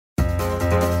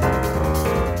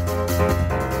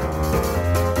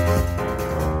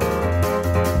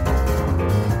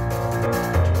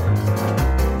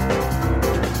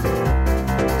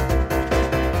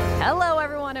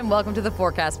welcome to the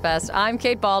Forecast Fest. I'm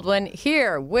Kate Baldwin,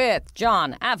 here with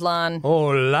John Avlon.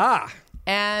 Hola.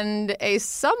 And a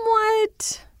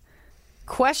somewhat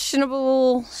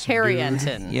questionable Harry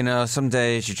Enton. You know, some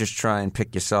days you just try and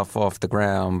pick yourself off the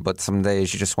ground, but some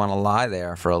days you just want to lie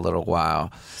there for a little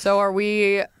while. So are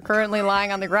we currently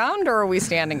lying on the ground, or are we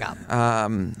standing up?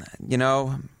 You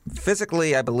know,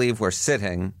 physically I believe we're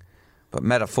sitting, but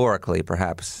metaphorically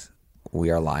perhaps we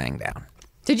are lying down.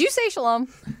 Did you say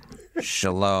shalom?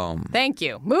 Shalom. Thank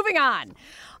you. Moving on.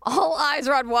 All eyes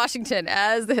are on Washington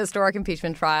as the historic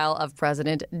impeachment trial of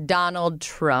President Donald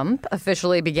Trump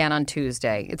officially began on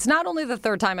Tuesday. It's not only the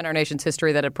third time in our nation's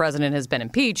history that a president has been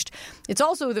impeached, it's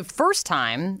also the first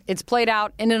time it's played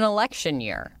out in an election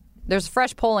year. There's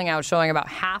fresh polling out showing about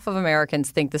half of Americans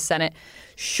think the Senate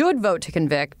should vote to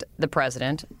convict the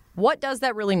president. What does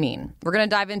that really mean? We're going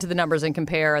to dive into the numbers and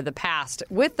compare the past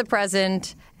with the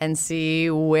present and see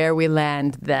where we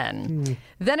land then.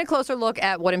 Then a closer look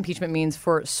at what impeachment means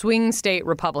for swing state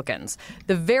Republicans,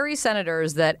 the very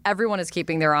senators that everyone is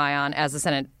keeping their eye on as the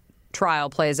Senate trial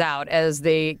plays out, as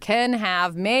they can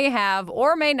have, may have,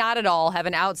 or may not at all have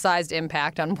an outsized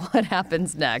impact on what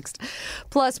happens next.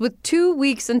 Plus, with 2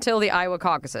 weeks until the Iowa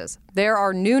caucuses, there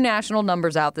are new national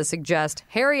numbers out that suggest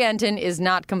Harry Enton is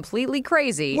not completely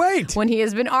crazy when he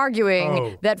has been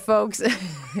arguing that folks...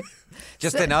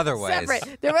 Just in other ways.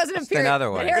 Separate. There wasn't a period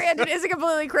that Harry Enton isn't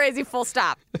completely crazy, full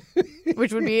stop,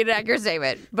 which would be an accurate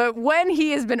statement. But when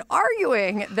he has been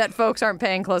arguing that folks aren't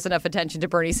paying close enough attention to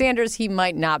Bernie Sanders, he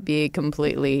might not be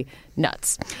completely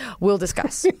nuts. We'll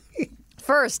discuss.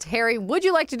 First, Harry, would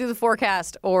you like to do the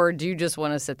forecast, or do you just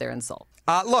want to sit there and sulk?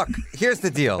 Look, here's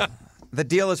the deal. The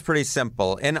deal is pretty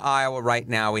simple. In Iowa right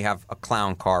now, we have a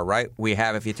clown car, right? We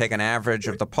have, if you take an average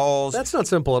of the polls. That's not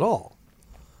simple at all.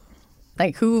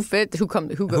 Like who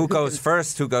goes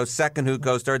first, who goes second, who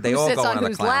goes third. They all go on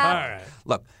the clown. All right.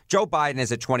 Look, Joe Biden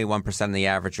is at 21% in the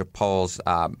average of polls.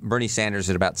 Bernie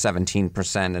Sanders at about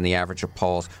 17% in the average of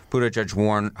polls. Buttigieg,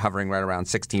 Warren hovering right around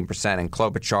 16%, and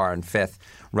Klobuchar in fifth,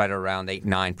 right around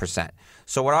 8-9%.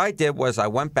 So what I did was I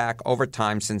went back over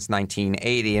time since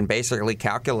 1980 and basically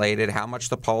calculated how much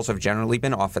the polls have generally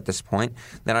been off at this point.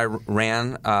 Then I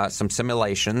ran some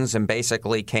simulations and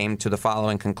basically came to the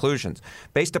following conclusions.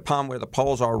 Based upon where the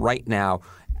polls are right now,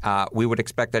 we would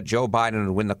expect that Joe Biden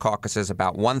would win the caucuses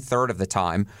about 1/3 of the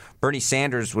time. Bernie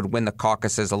Sanders would win the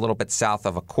caucuses a little bit south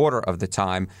of 1/4 of the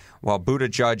time, while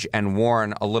Buttigieg and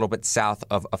Warren a little bit south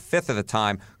of 1/5 of the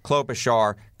time.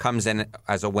 Klobuchar comes in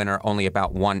as a winner only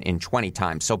about 1 in 20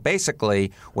 times. So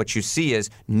basically what you see is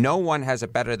no one has a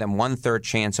better than 1/3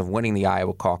 chance of winning the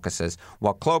Iowa caucuses,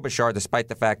 while Klobuchar, despite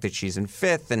the fact that she's in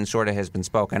fifth and sort of has been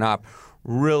spoken up,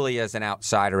 really as an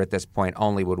outsider at this point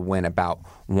only would win about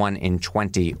 1 in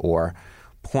 20 or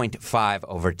 0.5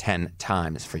 over 10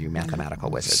 times for you mathematical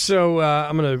wizards. So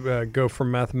I'm going to go from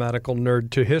mathematical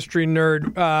nerd to history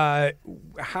nerd.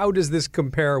 How does this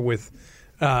compare with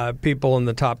people in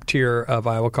the top tier of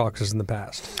Iowa caucuses in the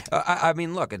past? I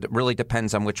mean, look, it really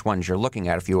depends on which ones you're looking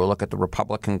at. If you were look at the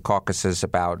Republican caucuses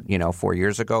about 4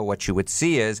 years ago, what you would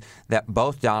see is that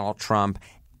both Donald Trump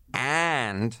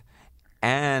and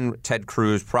Ted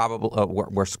Cruz probably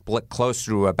were split close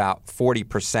to about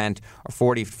 40% or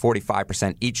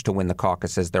 45% each to win the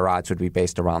caucuses. Their odds would be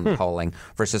based around the polling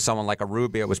versus someone like a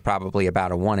Rubio was probably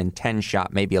about a 1 in 10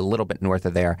 shot, maybe a little bit north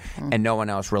of there, and no one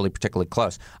else really particularly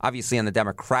close. Obviously, on the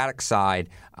Democratic side,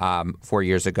 4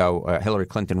 years ago, Hillary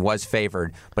Clinton was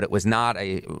favored, but it was not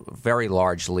a very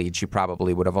large lead. She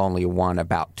probably would have only won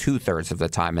about 2/3 of the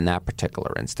time in that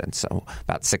particular instance, so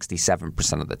about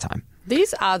 67% of the time.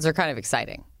 These odds are kind of exciting.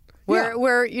 Where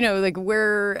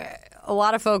a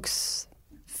lot of folks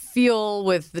feel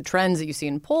with the trends that you see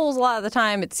in polls a lot of the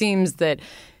time, it seems that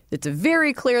it's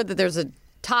very clear that there's a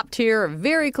top tier, a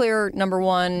very clear number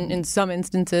one in some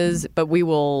instances, but we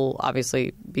will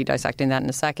obviously be dissecting that in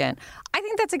a second. I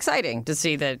think that's exciting to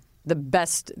see that the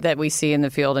best that we see in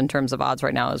the field in terms of odds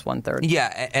right now is 1/3.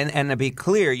 Yeah, and to be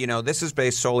clear, this is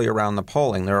based solely around the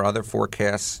polling. There are other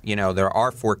forecasts. There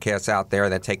are forecasts out there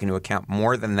that take into account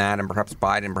more than that, and perhaps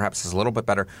Biden perhaps is a little bit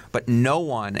better. But no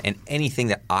one in anything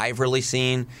that I've really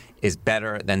seen is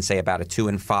better than, say, about a 2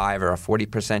 in 5 or a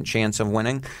 40% chance of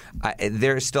winning.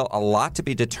 There's still a lot to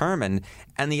be determined.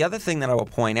 And the other thing that I will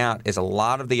point out is a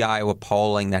lot of the Iowa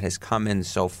polling that has come in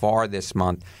so far this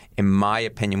month, in my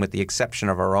opinion, with the exception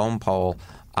of our own poll,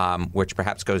 which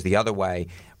perhaps goes the other way,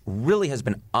 really has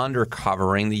been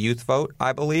undercovering the youth vote,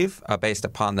 I believe, based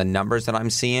upon the numbers that I'm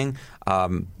seeing.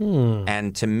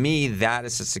 And to me, that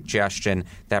is a suggestion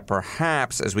that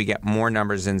perhaps as we get more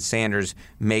numbers in, Sanders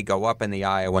may go up in the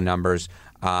Iowa numbers.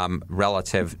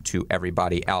 relative to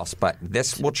everybody else. But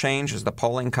this will change as the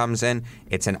polling comes in.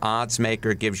 It's an odds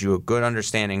maker. It gives you a good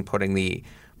understanding, putting the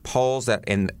polls that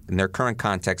in their current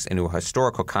context into a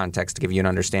historical context to give you an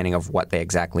understanding of what they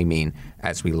exactly mean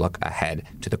as we look ahead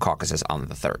to the caucuses on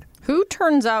the 3rd. Who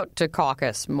turns out to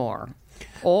caucus more?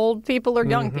 Old people or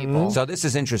young people? So this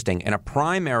is interesting. In a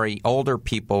primary, older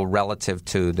people relative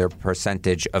to their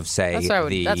percentage of, say,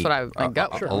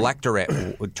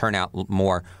 electorate would turn out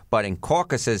more. But in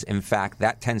caucuses, in fact,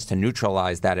 that tends to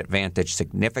neutralize that advantage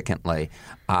significantly.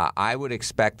 I would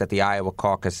expect that the Iowa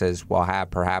caucuses will have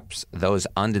perhaps those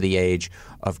under the age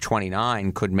of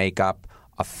 29 could make up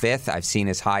a fifth. I've seen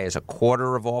as high as a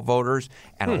quarter of all voters.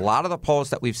 And a lot of the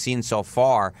polls that we've seen so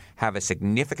far have a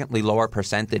significantly lower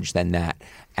percentage than that.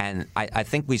 And I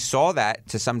think we saw that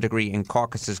to some degree in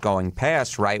caucuses going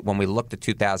past, right, when we looked at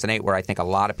 2008, where I think a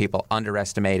lot of people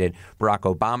underestimated Barack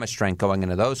Obama's strength going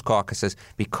into those caucuses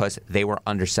because they were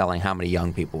underselling how many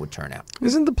young people would turn out.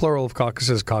 Isn't the plural of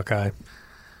caucuses caucus?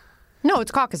 No,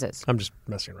 it's caucuses. I'm just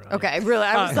messing around. Okay, really?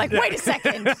 I was like, wait a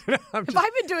second. Have I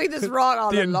been doing this wrong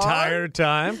all the entire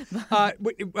time?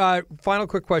 Final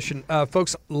quick question.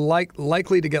 Folks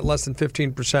likely to get less than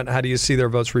 15%, how do you see their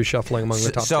votes reshuffling among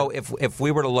the top So 10? if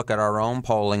we were to look at our own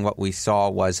polling, what we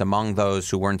saw was among those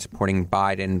who weren't supporting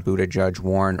Biden, Buttigieg,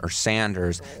 Warren, or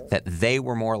Sanders, that they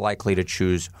were more likely to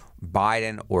choose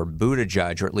Biden or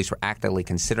Buttigieg, or at least were actively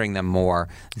considering them more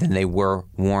than they were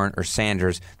Warren or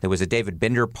Sanders. There was a David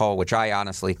Binder poll, which I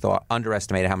honestly thought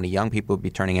underestimated how many young people would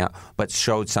be turning out, but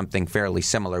showed something fairly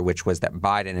similar, which was that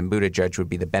Biden and Buttigieg would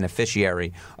be the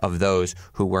beneficiary of those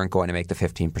who weren't going to make the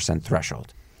 15%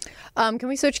 threshold. Can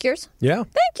we switch gears? Yeah.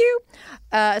 Thank you.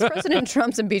 As President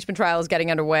Trump's impeachment trial is getting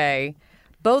underway,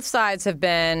 both sides have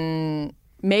been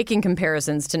making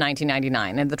comparisons to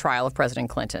 1999 and the trial of President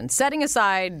Clinton. Setting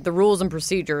aside the rules and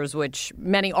procedures, which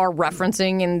many are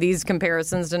referencing in these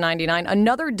comparisons to 99,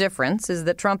 another difference is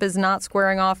that Trump is not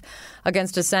squaring off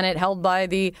against a Senate held by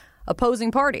the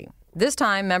opposing party. This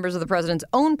time, members of the president's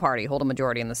own party hold a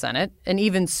majority in the Senate. And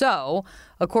even so,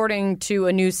 according to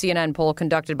a new CNN poll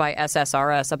conducted by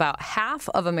SSRS, about half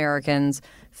of Americans,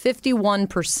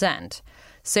 51%,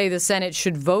 say the Senate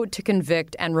should vote to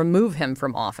convict and remove him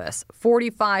from office.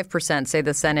 45% say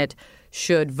the Senate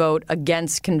should vote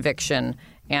against conviction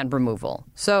and removal.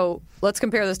 So let's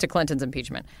compare this to Clinton's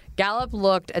impeachment. Gallup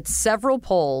looked at several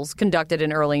polls conducted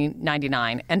in early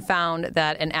 99 and found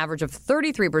that an average of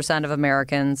 33% of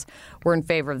Americans were in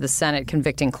favor of the Senate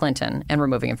convicting Clinton and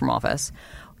removing him from office.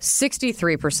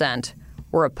 63%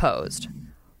 were opposed.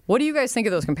 What do you guys think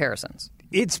of those comparisons?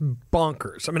 It's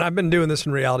bonkers. I mean, I've been doing this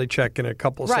in Reality Check in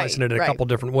slicing it in a couple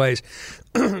different ways.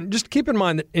 Just keep in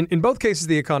mind that in both cases,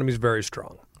 the economy is very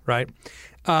strong, right?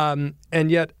 And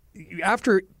yet,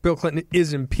 after Bill Clinton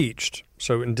is impeached,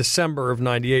 so in December of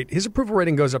 98, his approval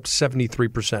rating goes up to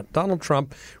 73%. Donald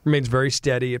Trump remains very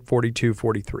steady at 42,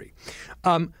 43.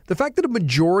 The fact that a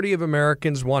majority of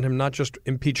Americans want him not just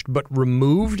impeached but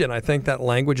removed, and I think that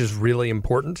language is really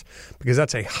important because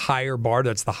that's a higher bar.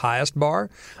 That's the highest bar.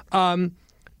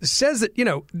 Says that,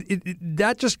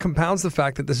 that just compounds the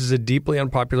fact that this is a deeply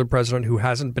unpopular president who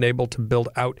hasn't been able to build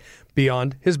out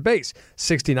beyond his base.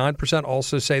 69%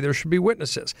 also say there should be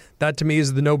witnesses. That, to me,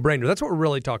 is the no-brainer. That's what we're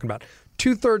really talking about.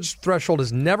 Two-thirds threshold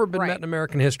has never been met in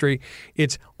American history.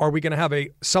 It's, are we going to have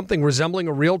something resembling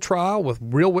a real trial with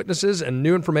real witnesses and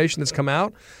new information that's come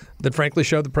out that, frankly,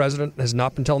 show the president has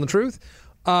not been telling the truth?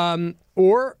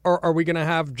 Or are we going to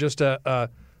have just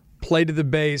a play to the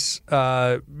base,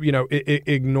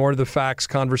 ignore the facts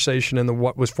conversation in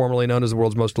what was formerly known as the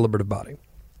world's most deliberative body?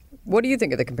 What do you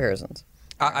think of the comparisons?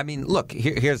 I mean, look,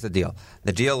 here's the deal.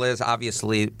 The deal is,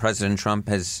 obviously, President Trump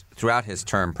has, throughout his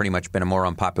term, pretty much been a more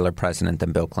unpopular president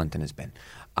than Bill Clinton has been.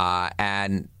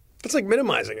 And it's like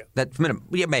minimizing it. That's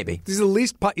yeah, maybe. He's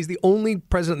the only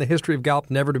president in the history of Gallup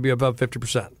never to be above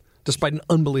 50%. Despite an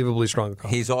unbelievably strong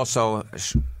economy. He's also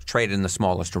traded in the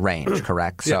smallest range,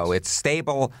 correct? Yes. So it's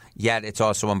stable, yet it's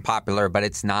also unpopular, but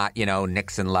it's not,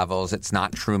 Nixon levels. It's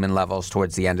not Truman levels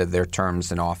towards the end of their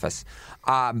terms in office.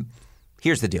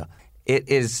 Here's the deal. It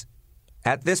is,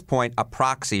 at this point, a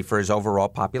proxy for his overall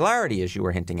popularity, as you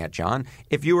were hinting at, John.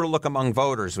 If you were to look among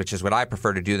voters, which is what I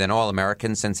prefer to do than all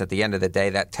Americans, since at the end of the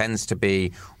day, that tends to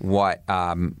be what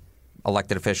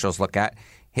elected officials look at,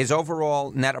 his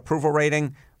overall net approval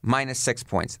rating, -6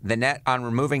 points. The net on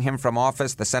removing him from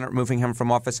office, the Senate removing him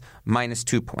from office,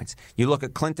 -2 points. You look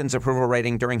at Clinton's approval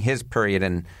rating during his period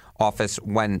in office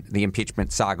when the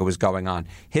impeachment saga was going on.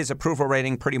 His approval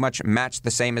rating pretty much matched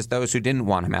the same as those who didn't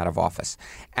want him out of office.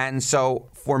 And so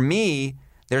for me,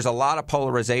 there's a lot of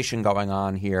polarization going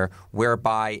on here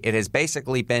whereby it has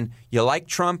basically been, you like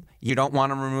Trump, you don't want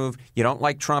him removed. You don't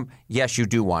like Trump, yes, you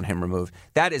do want him removed.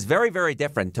 That is very, very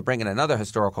different, to bring in another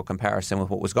historical comparison, with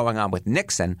what was going on with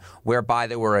Nixon, whereby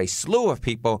there were a slew of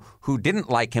people who didn't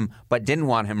like him but didn't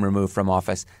want him removed from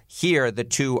office. Here, the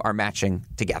two are matching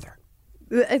together.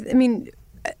 I mean,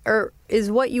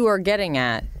 is what you are getting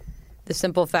at the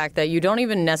simple fact that you don't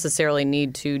even necessarily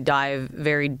need to dive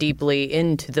very deeply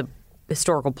into the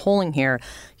historical polling here.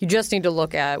 You just need to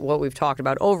look at what we've talked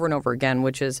about over and over again,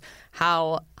 which is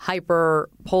how hyper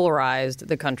polarized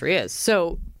the country is.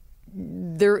 So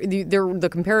the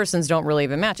comparisons don't really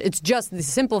even match. It's just the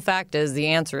simple fact is the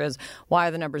answer is, why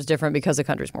are the numbers different? Because the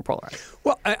country's more polarized.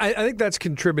 Well, I think that's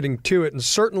contributing to it, and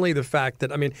certainly the fact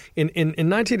that, I mean, in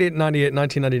 1998,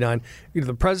 1999,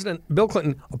 the president, Bill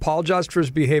Clinton, apologized for his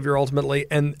behavior ultimately,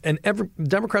 and every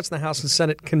Democrats in the House and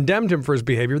Senate condemned him for his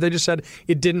behavior. They just said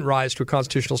it didn't rise to a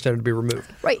constitutional standard to be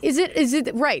removed. Right. Is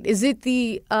it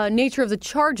the nature of the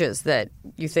charges that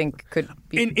you think could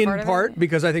be in part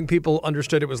because I think people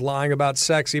understood it was lying about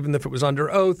sex, even if it was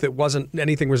under oath. It wasn't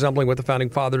anything resembling what the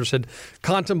Founding Fathers had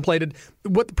contemplated.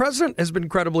 What the president has been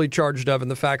credibly charged of,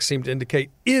 and the facts seem to indicate,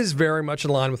 is very much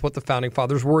in line with what the Founding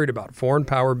Fathers worried about. Foreign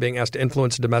power being asked to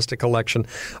influence a domestic election,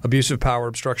 abuse of power,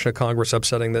 obstruction of Congress,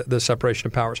 upsetting the separation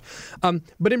of powers.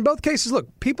 But in both cases,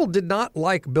 look, people did not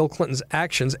like Bill Clinton's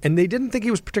actions, and they didn't think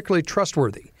he was particularly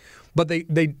trustworthy. But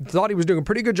they thought he was doing a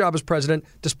pretty good job as president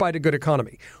despite a good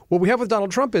economy. What we have with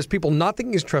Donald Trump is people not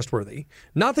thinking he's trustworthy,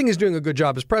 not thinking he's doing a good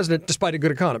job as president despite a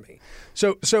good economy.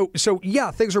 So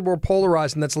yeah, things are more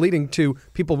polarized, and that's leading to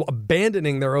people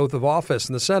abandoning their oath of office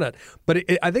in the Senate. But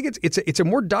I think it's a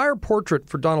more dire portrait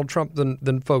for Donald Trump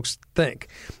than folks think.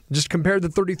 Just compare the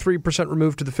 33%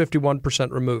 remove to the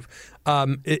 51% remove.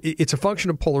 It's a function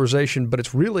of polarization, but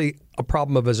it's really a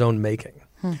problem of his own making.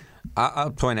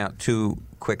 I'll point out two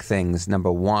quick things.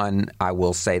 Number one, I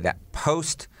will say that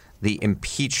post the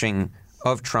impeaching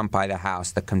of Trump by the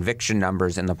House, the conviction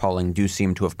numbers in the polling do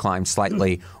seem to have climbed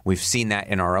slightly. We've seen that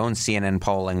in our own CNN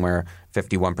polling, where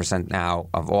 51% now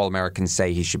of all Americans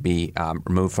say he should be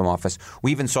removed from office.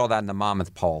 We even saw that in the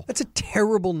Monmouth poll. That's a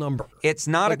terrible number. It's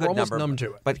not a good number. We're almost numb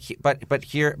to it.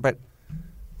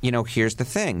 But here's the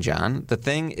thing, John. The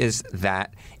thing is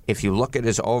that if you look at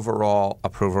his overall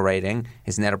approval rating,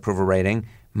 his net approval rating,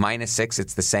 -6,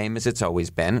 it's the same as it's always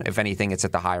been. If anything, it's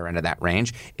at the higher end of that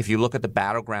range. If you look at the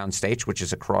battleground states, which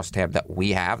is a crosstab that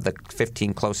we have, the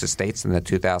 15 closest states in the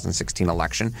 2016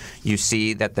 election, you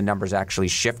see that the numbers actually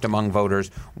shift among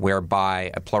voters, whereby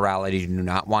a plurality do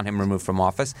not want him removed from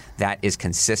office. That is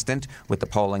consistent with the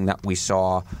polling that we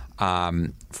saw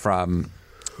from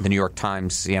the New York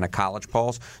Times, Siena College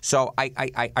polls. So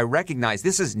I recognize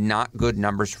this is not good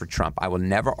numbers for Trump. I will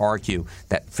never argue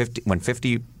that when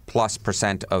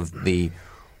 50+% of the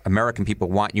American people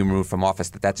want you removed from office,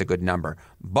 that's a good number.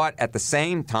 But at the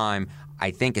same time,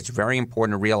 I think it's very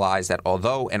important to realize that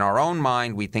although in our own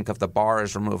mind we think of the bar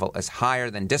as removal as higher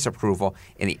than disapproval,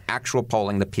 in the actual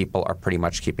polling the people are pretty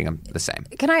much keeping them the same.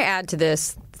 Can I add to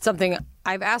this something?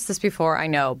 I've asked this before, I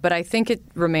know, but I think it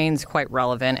remains quite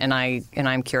relevant, and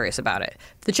I'm curious about it.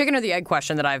 The chicken or the egg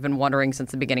question that I've been wondering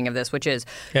since the beginning of this, which is,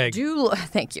 thank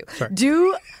you. Sorry.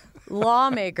 Do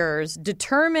lawmakers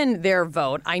determine their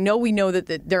vote? I know we know that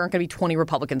there aren't going to be 20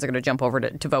 Republicans that are going to jump over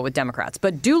to vote with Democrats,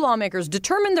 but do lawmakers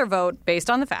determine their vote based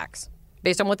on the facts,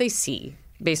 based on what they see,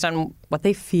 based on what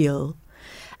they feel,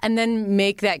 and then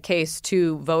make that case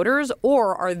to voters?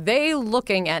 Or are they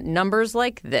looking at numbers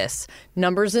like this,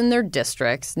 numbers in their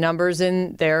districts, numbers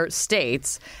in their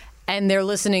states, and they're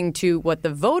listening to what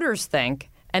the voters think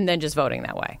and then just voting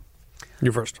that way?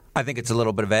 You first. I think it's a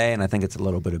little bit of A, and I think it's a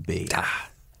little bit of B.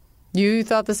 You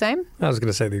thought the same? I was going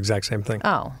to say the exact same thing.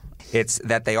 Oh. It's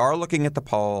that they are looking at the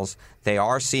polls, they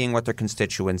are seeing what their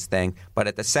constituents think, but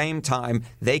at the same time,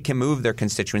 they can move their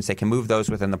constituents, they can move those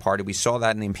within the party. We saw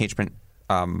that in the impeachment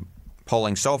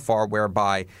polling so far,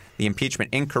 whereby the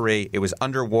impeachment inquiry, it was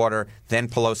underwater, then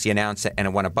Pelosi announced it, and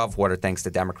it went above water thanks to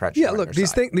Democrats. Yeah, look,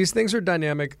 these things are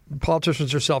dynamic.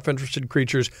 Politicians are self-interested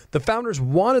creatures. The founders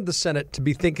wanted the Senate to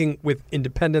be thinking with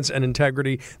independence and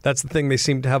integrity. That's the thing they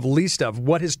seem to have least of.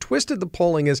 What has twisted the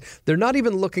polling is they're not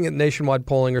even looking at nationwide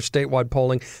polling or statewide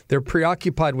polling. They're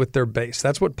preoccupied with their base.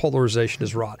 That's what polarization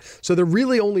has wrought. So they're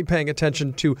really only paying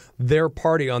attention to their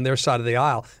party on their side of the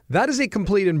aisle. That is a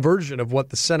complete inversion of what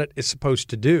the Senate is supposed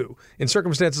to do in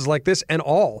circumstances like this and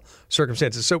all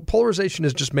circumstances. So polarization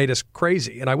has just made us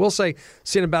crazy. And I will say,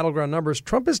 seeing in battleground numbers,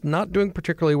 Trump is not doing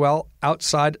particularly well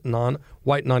outside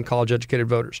non-white, non-college educated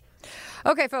voters.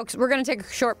 Okay, folks, we're going to take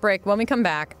a short break. When we come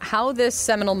back, how this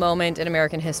seminal moment in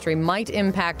American history might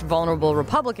impact vulnerable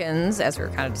Republicans, as we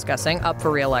were kind of discussing, up for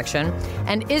re-election.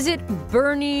 And is it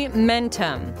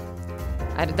Bernie-mentum?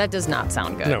 That does not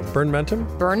sound good. No,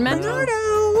 Burn-mentum?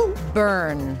 Burn-mentum?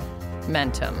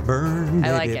 Burn-mentum. Burn,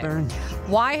 I like baby, it. burn.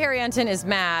 Why Harry Enton is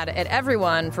mad at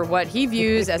everyone for what he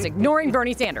views as ignoring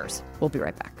Bernie Sanders. We'll be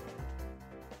right back.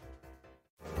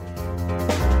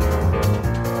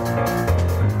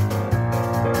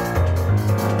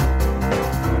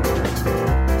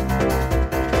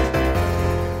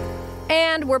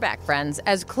 And we're back, friends.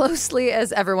 As closely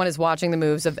as everyone is watching the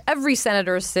moves of every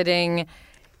senator sitting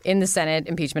in the Senate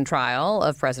impeachment trial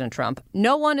of President Trump,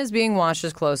 no one is being watched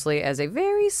as closely as a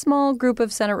very small group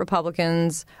of Senate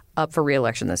Republicans up for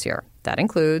re-election this year. That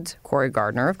includes Cory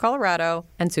Gardner of Colorado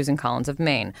and Susan Collins of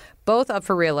Maine, both up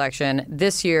for re-election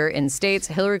this year in states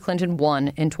Hillary Clinton won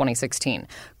in 2016.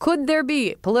 Could there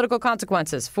be political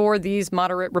consequences for these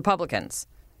moderate Republicans?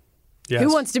 Yes.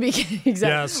 Who wants to be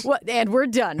exactly? Yes. And we're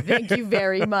done. Thank you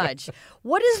very much.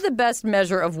 What is the best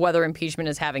measure of whether impeachment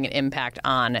is having an impact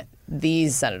on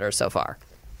these senators so far?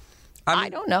 I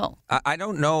don't know. I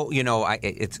don't know. You know,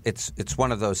 it's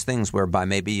one of those things whereby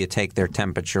maybe you take their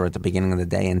temperature at the beginning of the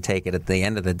day and take it at the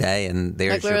end of the day, and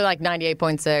there's like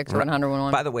 98.6 or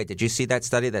 101. By the way, did you see that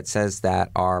study that says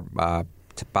that our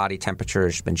body temperature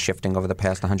has been shifting over the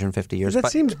past 150 years? That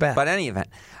seems bad. But in any event,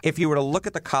 if you were to look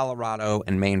at the Colorado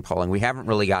and Maine polling, we haven't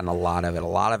really gotten a lot of it. A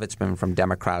lot of it's been from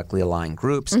democratically aligned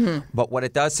groups. Mm-hmm. But what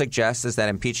it does suggest is that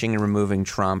impeaching and removing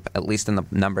Trump, at least in the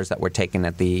numbers that were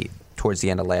taken towards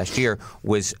the end of last year,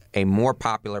 was a more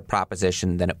popular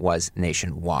proposition than it was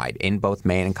nationwide in both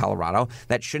Maine and Colorado.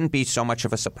 That shouldn't be so much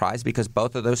of a surprise because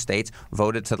both of those states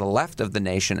voted to the left of the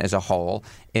nation as a whole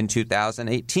in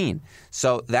 2018.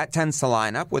 So that tends to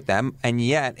line up with them. And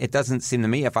yet it doesn't seem to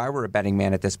me, if I were a betting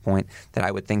man at this point, that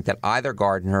I would think that either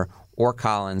Gardner or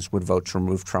Collins would vote to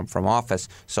remove Trump from office.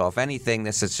 So if anything,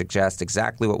 this would suggest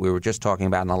exactly what we were just talking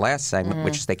about in the last segment,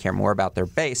 which is they care more about their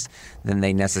base than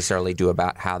they necessarily do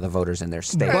about how the voters in their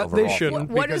state but overall. They shouldn't.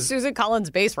 What is Susan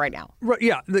Collins' base right now? Right,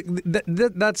 yeah,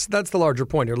 that's the larger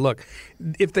point here. Look,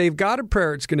 if they've got a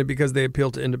prayer, it's going to be because they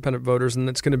appeal to independent voters, and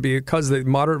it's going to be because the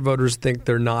moderate voters think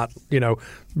they're not,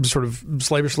 sort of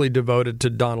slavishly devoted to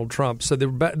Donald Trump. So the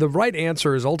right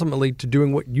answer is ultimately to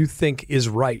doing what you think is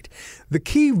right. The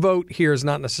key vote here is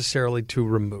not necessarily to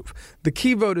remove. The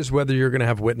key vote is whether you're going to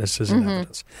have witnesses and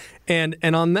evidence. And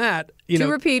on that, to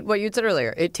repeat what you said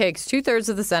earlier, it takes 2/3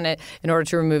 of the Senate in order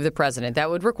to remove the president. That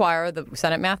would require, the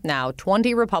Senate math now,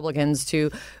 20 Republicans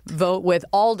to vote with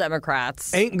all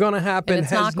Democrats. Ain't going to happen.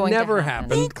 Has never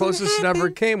happened. Closest it ever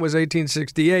came was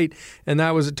 1868, and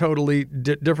that was a totally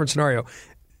different scenario.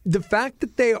 The fact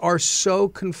that they are so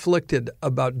conflicted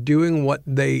about doing what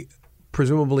they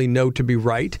presumably know to be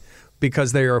right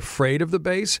because they are afraid of the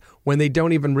base when they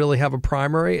don't even really have a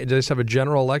primary and just have a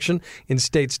general election in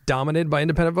states dominated by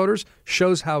independent voters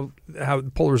shows how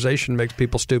polarization makes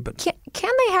people stupid.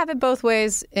 Can they have it both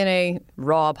ways in a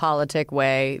raw politic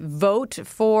way? Vote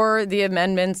for the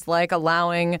amendments like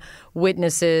allowing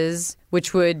witnesses,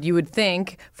 which you would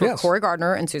think for Cory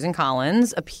Gardner and Susan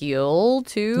Collins appeal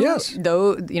to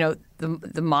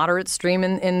the moderate stream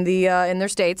in their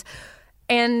states,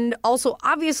 and also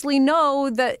obviously know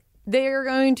that they're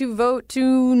going to vote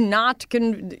to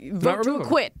vote to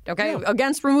acquit,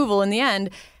 against removal in the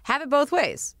end. Have it both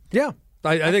ways. Yeah.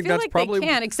 I think feel that's like probably... they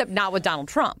can, except not with Donald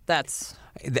Trump. That's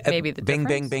maybe the bing,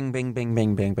 difference. Bing, bing, bing,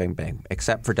 bing, bing, bing, bing,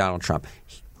 except for Donald Trump.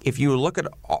 If you look at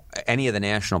any of the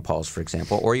national polls, for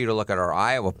example, or you look at our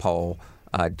Iowa poll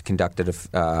conducted at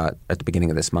the beginning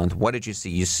of this month, what did you see?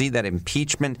 You see that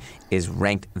impeachment is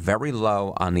ranked very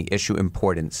low on the issue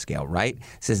importance scale, right?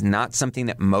 This is not something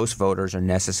that most voters are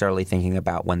necessarily thinking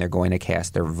about when they're going to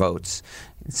cast their votes,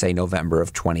 say November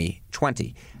of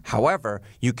 2020. However,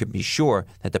 you can be sure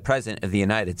that the President of the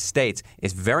United States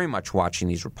is very much watching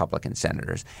these Republican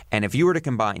senators. And if you were to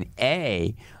combine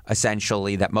A,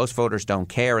 essentially, that most voters don't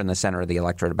care in the center of the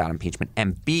electorate about impeachment,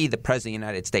 and B, the President of the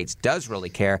United States does really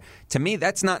care, to me,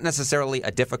 that's not necessarily a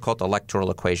difficult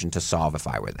electoral equation to solve if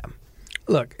I were them.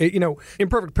 Look,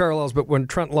 imperfect parallels, but when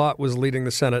Trent Lott was leading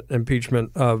the Senate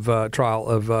impeachment trial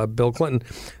of Bill Clinton,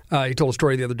 he told a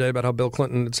story the other day about how Bill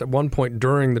Clinton, at one point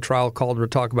during the trial, called him to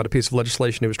talk about a piece of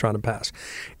legislation he was trying to pass.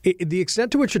 The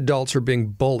extent to which adults are being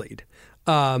bullied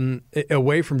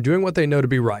away from doing what they know to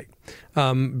be right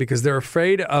because they're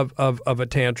afraid of a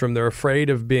tantrum, they're afraid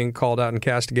of being called out and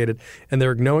castigated, and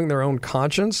they're ignoring their own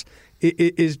conscience.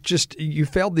 It is just, you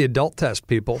failed the adult test,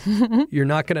 people. You're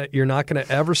not gonna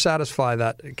ever satisfy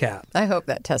that cat. I hope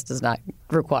that test is not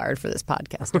required for this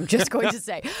podcast. I'm just going to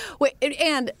say. Wait,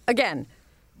 and again,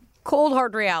 cold,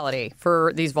 hard reality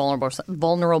for these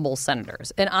vulnerable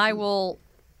senators. And I will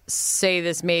say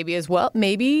this maybe as well,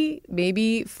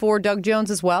 maybe for Doug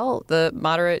Jones as well, the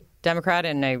moderate Democrat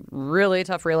in a really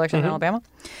tough reelection in Alabama.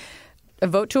 A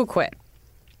vote to acquit.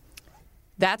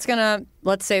 That's going to,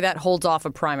 let's say that holds off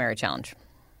a primary challenge.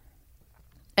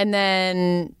 And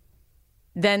then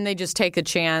they just take a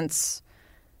chance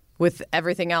with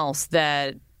everything else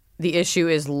that the issue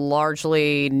is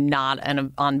largely not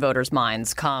on voters'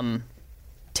 minds come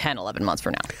 10, 11 months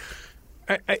from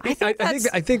now.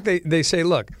 I think they say,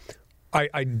 look,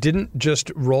 I didn't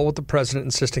just roll with the president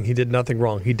insisting he did nothing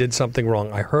wrong. He did something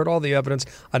wrong. I heard all the evidence.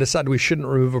 I decided we shouldn't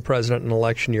remove a president in an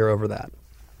election year over that.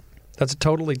 That's a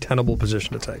totally tenable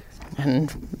position to take.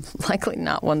 And likely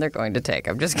not one they're going to take.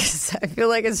 I feel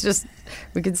like it's just,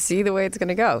 we can see the way it's going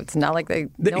to go. It's not like he's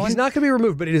not going to be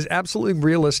removed, but it is absolutely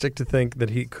realistic to think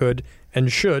that he could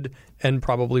and should and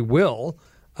probably will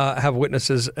have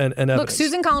witnesses and evidence.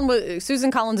 Look,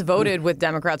 Susan Collins voted with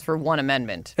Democrats for one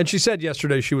amendment. And she said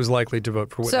yesterday she was likely to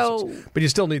vote for witnesses. But you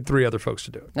still need 3 other folks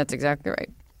to do it. That's exactly right.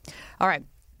 All right.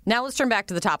 Now let's turn back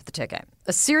to the top of the ticket.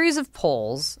 A series of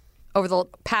polls over the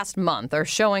past month are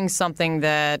showing something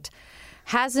that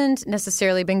hasn't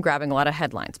necessarily been grabbing a lot of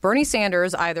headlines. Bernie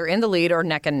Sanders either in the lead or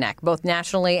neck and neck, both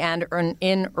nationally and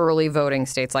in early voting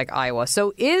states like Iowa.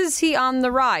 So is he on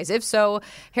the rise? If so,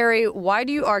 Harry, why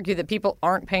do you argue that people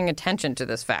aren't paying attention to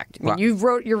this fact? I mean,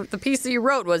 the piece that you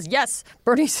wrote was, yes,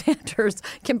 Bernie Sanders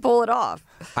can pull it off.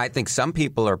 I think some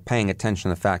people are paying attention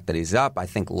to the fact that he's up. I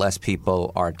think less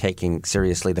people are taking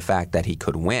seriously the fact that he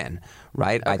could win,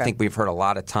 right? Okay. I think we've heard a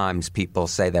lot of times people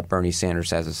say that Bernie Sanders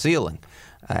has a ceiling.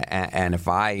 And if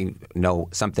I know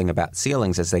something about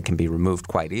ceilings, as they can be removed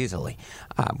quite easily,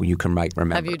 you can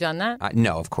remember. Have you done that?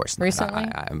 No, of course not. Recently?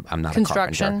 I'm not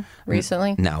Construction a carpenter.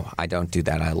 Recently? No, I don't do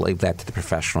that. I leave that to the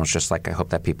professionals, just like I hope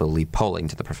that people leave polling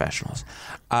to the professionals.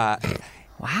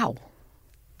 Wow.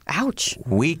 Ouch.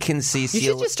 We can see ceilings.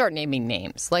 You should just start naming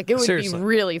names. Like, it would Seriously. be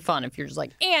really fun if you're just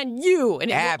like, and you. And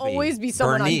it Abby, will always be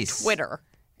someone Bernice. on Twitter.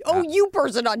 Oh, you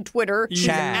person on Twitter. She's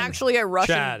Chad. actually a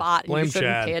Russian Chad. bot Blame you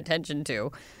shouldn't Chad. pay attention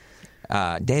to.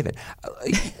 David,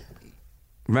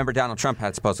 remember Donald Trump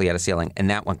supposedly had a ceiling, and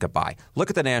that went goodbye.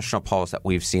 Look at the national polls that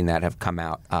we've seen that have come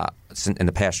out in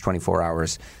the past 24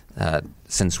 hours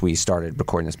since we started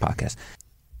recording this podcast.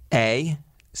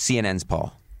 CNN's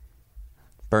poll.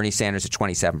 Bernie Sanders at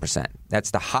 27%.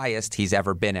 That's the highest he's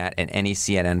ever been at in any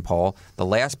CNN poll. The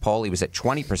last poll, he was at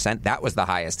 20%. That was the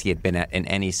highest he had been at in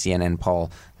any CNN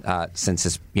poll since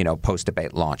his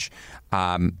post-debate launch.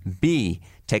 B,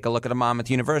 take a look at a Monmouth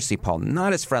University poll.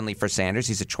 Not as friendly for Sanders.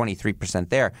 He's at 23%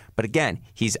 there. But again,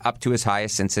 he's up to his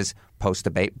highest since his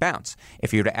post-debate bounce.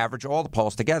 If you were to average all the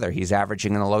polls together, he's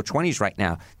averaging in the low 20s right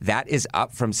now. That is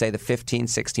up from, say, the 15,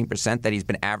 16% that he's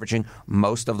been averaging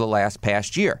most of the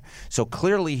past year. So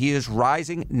clearly he is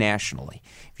rising nationally.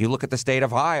 If you look at the state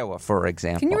of Iowa, for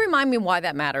example. Can you remind me why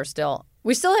that matters still?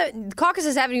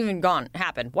 Caucuses haven't even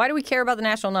happened. Why do we care about the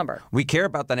national number? We care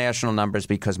about the national numbers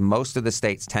because most of the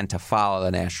states tend to follow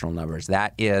the national numbers.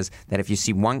 That is, that if you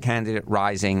see one candidate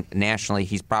rising nationally,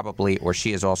 he's probably, or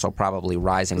she is also probably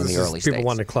rising in the early states. People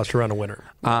want to cluster around a winner.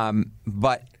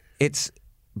 But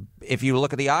if you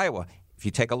look at the Iowa, if you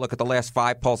take a look at the last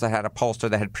 5 polls that had a pollster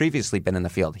that had previously been in the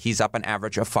field, he's up an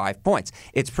average of 5 points.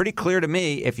 It's pretty clear to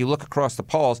me, if you look across the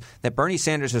polls, that Bernie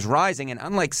Sanders is rising. And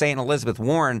unlike, say, an Elizabeth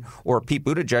Warren or Pete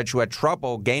Buttigieg, who had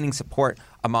trouble gaining support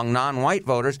among non-white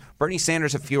voters, Bernie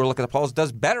Sanders, if you look at the polls,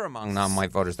 does better among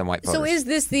non-white voters than white voters. So is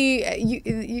this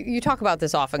you talk about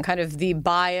this often, kind of the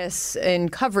bias in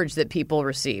coverage that people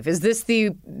receive. Is this the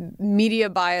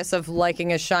media bias of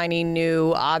liking a shiny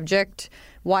new object?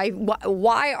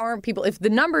 Why aren't people, if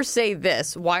the numbers say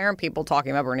this, why aren't people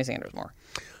talking about Bernie Sanders more?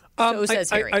 So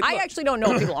says Harry. I actually don't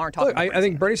know if people aren't talking about Bernie I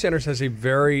think Bernie Sanders has a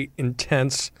very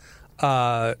intense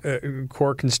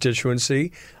core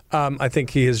constituency. I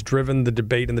think he has driven the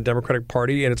debate in the Democratic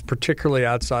Party, and it's particularly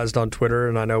outsized on Twitter,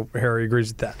 and I know Harry agrees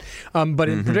with that. But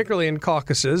particularly in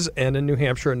caucuses and in New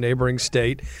Hampshire, a neighboring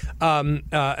state,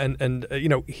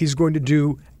 he's going to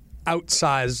do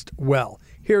outsized well.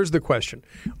 Here's the question.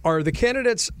 Are the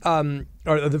candidates, are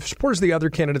the supporters of the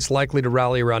other candidates likely to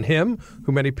rally around him,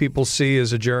 who many people see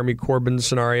as a Jeremy Corbyn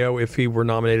scenario if he were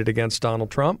nominated against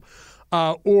Donald Trump?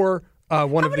 How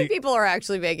many people are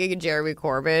actually making a Jeremy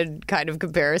Corbyn kind of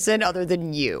comparison other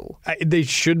than you? They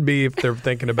should be if they're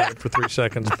thinking about it for 3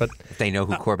 seconds. But if they know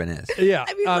who Corbyn is. Yeah.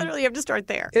 I mean, literally, you have to start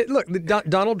there.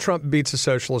 Donald Trump beats a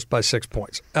socialist by 6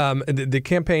 points. The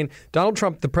campaign, Donald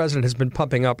Trump, the president, has been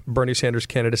pumping up Bernie Sanders'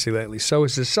 candidacy lately. So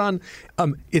is his son.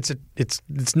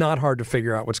 It's not hard to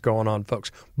figure out what's going on,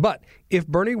 folks. But if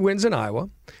Bernie wins in Iowa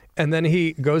And then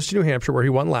he goes to New Hampshire, where he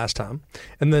won last time.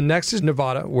 And then next is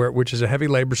Nevada, which is a heavy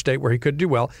labor state where he could do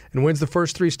well, and wins the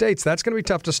first 3 states. That's going to be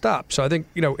tough to stop. So I think,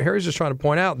 Harry's just trying to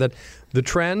point out that the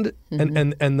trend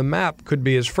and the map could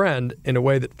be his friend in a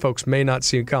way that folks may not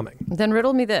see coming. Then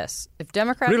riddle me this. If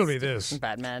Democrats... Riddle me this.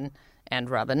 Batman and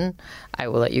Robin, I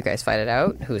will let you guys fight it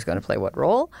out. Who's going to play what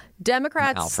role?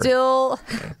 Democrats still...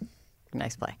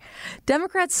 Nice play.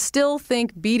 Democrats still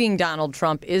think beating Donald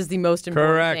Trump is the most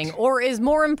important thing, or is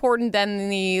more important than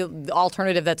the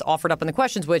alternative that's offered up in the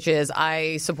questions, which is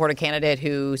I support a candidate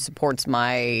who supports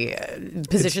my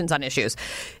positions on issues.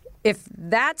 If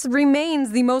that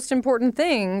remains the most important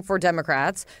thing for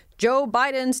Democrats, Joe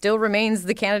Biden still remains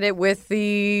the candidate with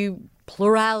the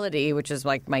plurality, which is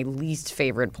like my least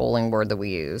favorite polling word that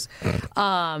we use.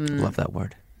 Love that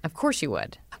word. Of course you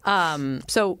would.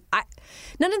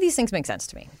 None of these things make sense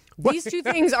to me. These two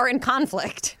things are in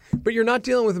conflict. But you're not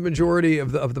dealing with the majority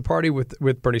of the party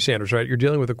with Bernie Sanders, right? You're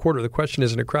dealing with a quarter. The question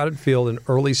is, in a crowded field in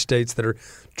early states that are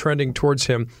trending towards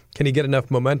him, can he get enough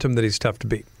momentum that he's tough to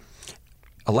beat?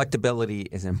 Electability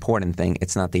is an important thing.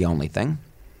 It's not the only thing.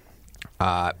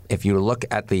 If you look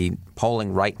at the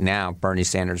polling right now, Bernie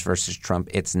Sanders versus Trump,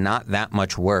 it's not that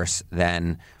much worse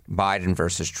than Biden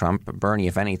versus Trump. Bernie,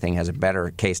 if anything, has a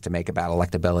better case to make about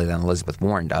electability than Elizabeth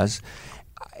Warren does.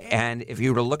 And if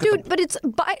you were to look at but it's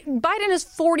Biden is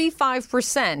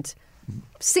 45%.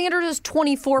 Sanders is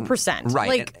 24%.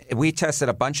 Right. We tested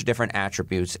a bunch of different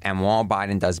attributes, and while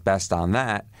Biden does best on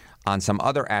that, on some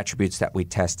other attributes that we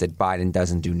tested, Biden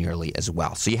doesn't do nearly as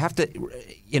well. So you have to,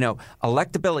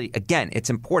 electability, again, it's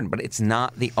important, but it's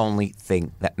not the only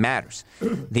thing that matters.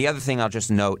 The other thing I'll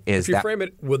just note is that... If you frame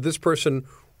it, would this person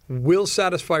will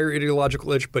satisfy your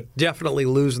ideological itch, but definitely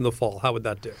lose in the fall, how would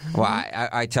that do? Well,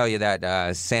 I tell you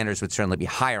that Sanders would certainly be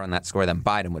higher on that score than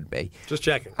Biden would be. Just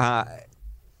checking.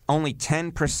 Only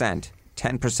 10%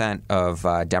 of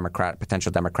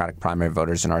potential Democratic primary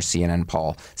voters in our CNN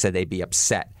poll said they'd be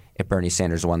upset if Bernie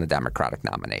Sanders won the Democratic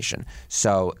nomination.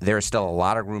 So there's still a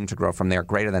lot of room to grow from there.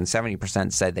 Greater than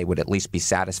 70% said they would at least be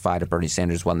satisfied if Bernie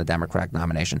Sanders won the Democratic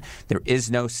nomination. There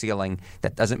is no ceiling.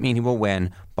 That doesn't mean he will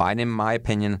win. Biden, in my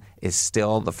opinion, is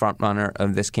still the front runner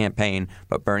of this campaign.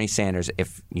 But Bernie Sanders,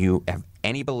 if you have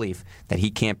any belief that he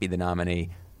can't be the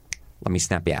nominee, let me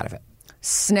snap you out of it.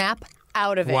 Snap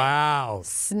out of it. Wow.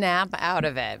 Snap out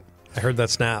of it. I heard that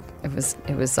snap. It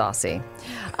was saucy.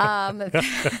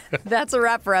 That's a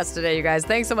wrap for us today, you guys.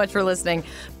 Thanks so much for listening.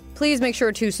 Please make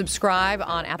sure to subscribe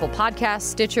on Apple Podcasts,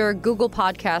 Stitcher, Google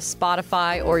Podcasts,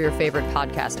 Spotify, or your favorite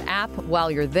podcast app. While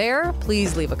you're there,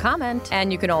 please leave a comment.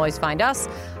 And you can always find us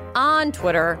on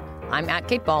Twitter. I'm at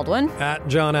Kate Baldwin. At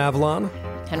John Avalon.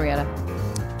 Henrietta.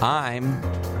 I'm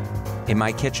in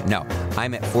my kitchen. No,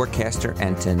 I'm at Forecaster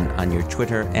Enton on your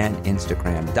Twitter and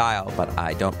Instagram dial, but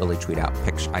I don't really tweet out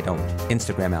pictures. I don't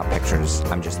Instagram out pictures.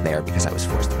 I'm just there because I was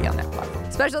forced to be on that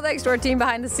platform. Special thanks to our team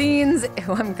behind the scenes,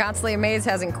 who I'm constantly amazed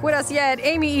hasn't quit us yet.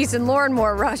 Amy Easton, Lauren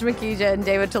Moore, Raj Makija, and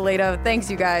David Toledo. Thanks,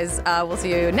 you guys. We'll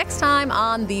see you next time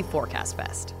on the Forecast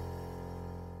Fest.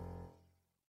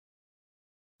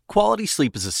 Quality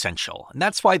sleep is essential, and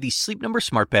that's why the Sleep Number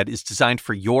Smart Bed is designed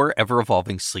for your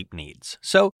ever-evolving sleep needs.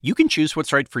 So you can choose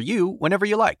what's right for you whenever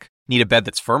you like. Need a bed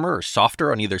that's firmer or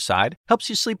softer on either side? Helps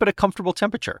you sleep at a comfortable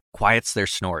temperature. Quiets their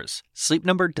snores. Sleep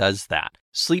Number does that.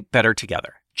 Sleep better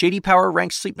together. J.D. Power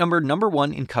ranks Sleep Number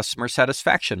 #1 in customer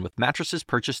satisfaction with mattresses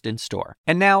purchased in-store.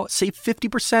 And now, save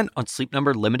 50% on Sleep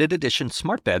Number limited edition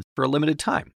smart beds for a limited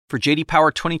time. For J.D. Power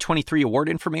 2023 award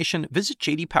information, visit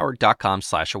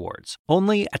jdpower.com/awards.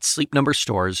 Only at Sleep Number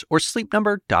stores or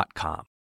sleepnumber.com.